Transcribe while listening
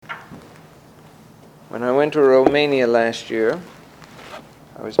When I went to Romania last year,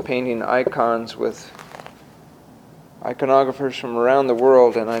 I was painting icons with iconographers from around the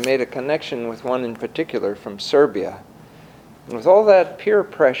world, and I made a connection with one in particular from Serbia. And with all that peer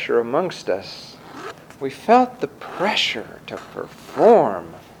pressure amongst us, we felt the pressure to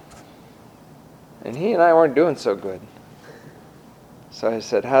perform. And he and I weren't doing so good. So I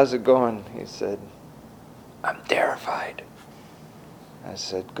said, "How's it going?" He said, "I'm terrified." I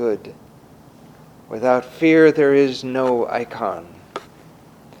said, "Good. Without fear, there is no icon."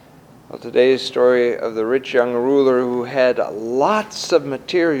 Well, today's story of the rich young ruler who had lots of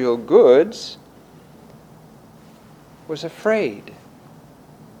material goods was afraid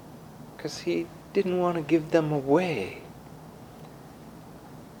because he didn't want to give them away.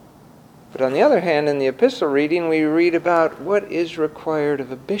 But on the other hand, in the epistle reading, we read about what is required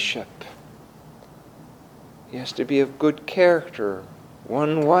of a bishop. He has to be of good character,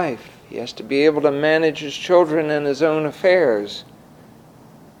 one wife. He has to be able to manage his children and his own affairs.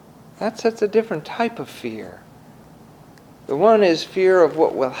 That's a different type of fear. The one is fear of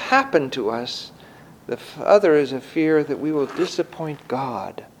what will happen to us. The other is a fear that we will disappoint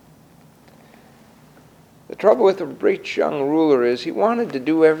God. The trouble with the rich young ruler is he wanted to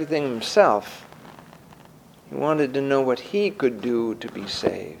do everything himself. He wanted to know what he could do to be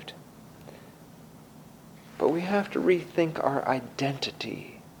saved. But we have to rethink our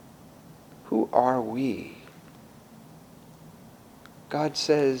identity. Who are we? God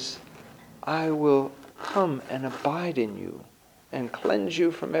says, "I will come and abide in you and cleanse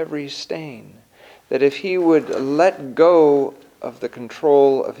you from every stain." That if he would let go of the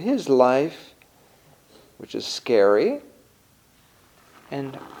control of his life, which is scary,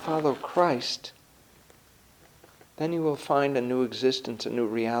 and follow Christ, then he will find a new existence, a new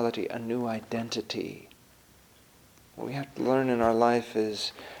reality, a new identity. What we have to learn in our life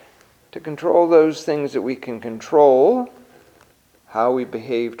is to control those things that we can control, how we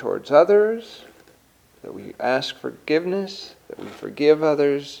behave towards others, that we ask forgiveness, that we forgive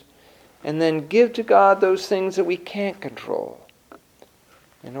others, and then give to God those things that we can't control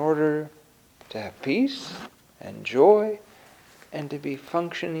in order to have peace and joy and to be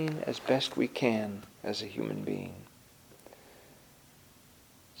functioning as best we can as a human being.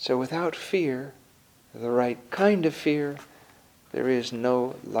 So without fear, the right kind of fear, there is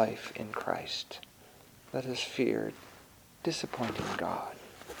no life in Christ. Let us fear disappointing God.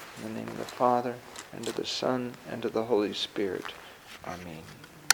 In the name of the Father, and of the Son, and of the Holy Spirit. Amen.